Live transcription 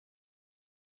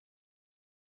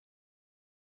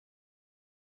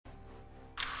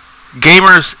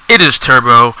Gamers, it is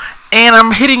Turbo, and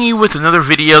I'm hitting you with another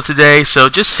video today, so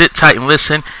just sit tight and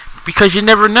listen, because you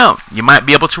never know, you might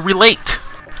be able to relate.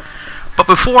 But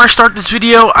before I start this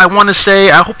video, I want to say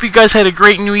I hope you guys had a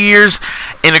great New Year's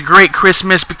and a great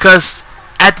Christmas, because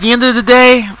at the end of the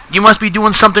day, you must be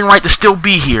doing something right to still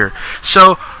be here.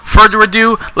 So, further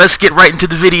ado, let's get right into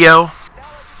the video.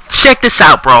 Check this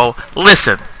out, bro.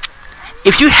 Listen,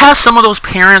 if you have some of those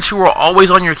parents who are always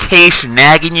on your case,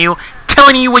 nagging you,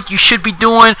 telling you what you should be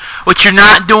doing, what you're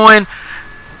not doing,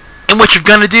 and what you're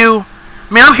gonna do,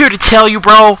 man, I'm here to tell you,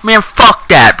 bro, man, fuck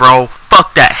that, bro.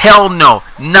 Fuck that. Hell no.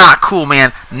 Not cool,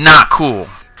 man. Not cool.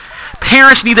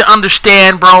 Parents need to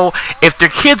understand, bro, if their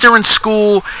kids are in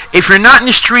school, if you're not in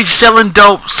the streets selling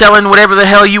dope, selling whatever the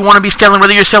hell you want to be selling,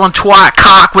 whether you're selling twat,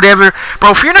 cock, whatever,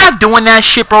 bro, if you're not doing that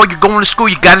shit, bro, you're going to school,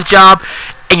 you got a job,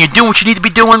 and you're doing what you need to be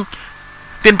doing,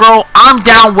 then, bro, I'm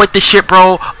down with the shit,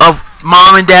 bro, of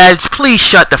mom and dads, please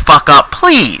shut the fuck up,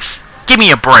 please. Give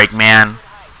me a break, man.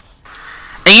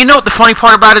 And you know what the funny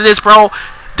part about it is, bro?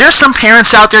 There's some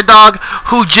parents out there, dog,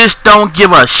 who just don't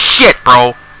give a shit,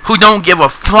 bro. Who don't give a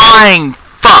flying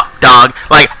fuck, dog.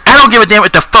 Like, I don't give a damn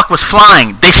if the fuck was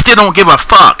flying. They still don't give a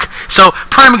fuck. So,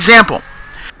 prime example.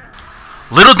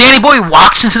 Little Danny boy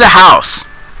walks into the house.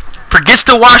 Forgets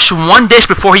to wash one dish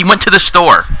before he went to the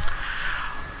store.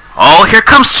 Oh, here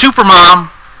comes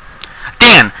Supermom.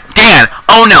 Dan,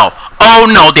 oh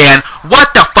no, Dan,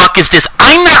 what the fuck is this?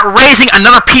 I'm not raising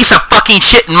another piece of fucking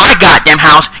shit in my goddamn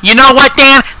house. You know what,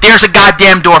 Dan? There's a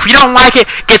goddamn door. If you don't like it,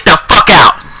 get the fuck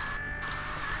out.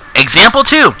 Example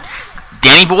 2.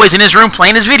 Danny boy's in his room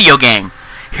playing his video game.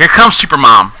 Here comes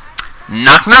Supermom.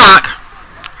 Knock, knock.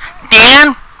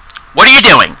 Dan, what are you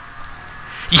doing?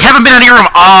 You haven't been out of your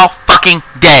room all fucking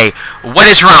day. What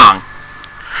is wrong?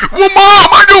 Well, Mom,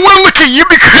 I don't want to look at you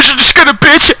because you're just gonna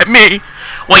bitch at me.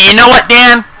 Well, you know what,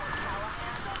 Dan?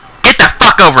 Get the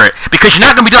fuck over it, because you're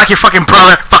not gonna be like your fucking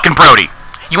brother, fucking Brody.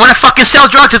 You wanna fucking sell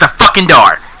drugs? There's a fucking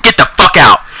door. Get the fuck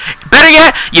out. Better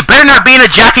yet, you better not be in a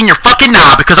jack in your fucking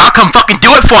knob, because I'll come fucking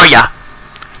do it for ya.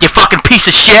 You fucking piece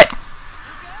of shit.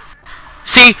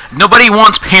 See, nobody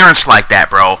wants parents like that,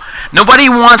 bro. Nobody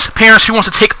wants parents who want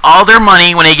to take all their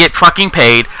money when they get fucking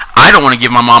paid. I don't want to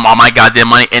give my mom all my goddamn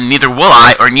money, and neither will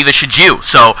I, or neither should you.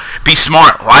 So, be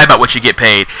smart. Lie about what you get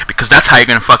paid, because that's how you're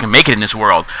going to fucking make it in this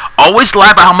world. Always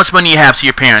lie about how much money you have to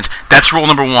your parents. That's rule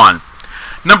number 1.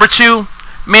 Number 2,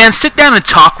 man, sit down and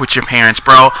talk with your parents,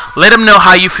 bro. Let them know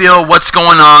how you feel, what's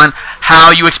going on,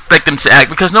 how you expect them to act,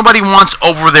 because nobody wants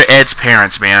over-their-heads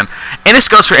parents, man. And this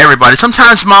goes for everybody.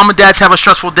 Sometimes mom and dads have a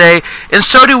stressful day, and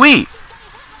so do we.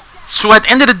 So at the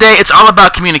end of the day, it's all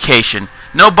about communication.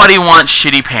 Nobody wants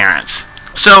shitty parents.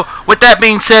 So, with that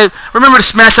being said, remember to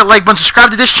smash that like button, subscribe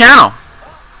to this channel.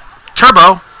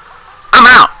 Turbo, I'm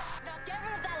out.